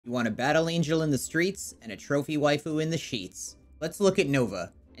You want a battle angel in the streets and a trophy waifu in the sheets. Let's look at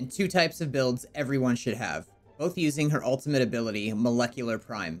Nova, and 2 types of builds everyone should have, both using her ultimate ability, Molecular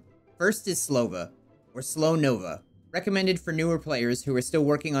Prime. First is Slova, or Slow Nova, recommended for newer players who are still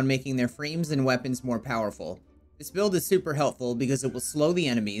working on making their frames and weapons more powerful. This build is super helpful because it will slow the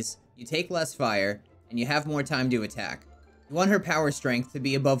enemies, you take less fire, and you have more time to attack. You want her power strength to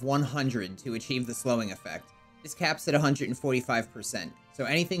be above 100 to achieve the slowing effect. This caps at 145%, so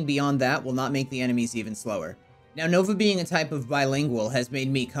anything beyond that will not make the enemies even slower. Now, Nova being a type of bilingual has made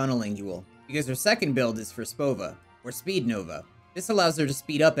me conolingual, because her second build is for Spova, or Speed Nova. This allows her to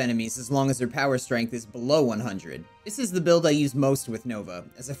speed up enemies as long as her power strength is below 100. This is the build I use most with Nova,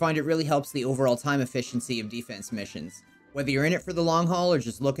 as I find it really helps the overall time efficiency of defense missions, whether you're in it for the long haul or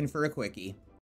just looking for a quickie.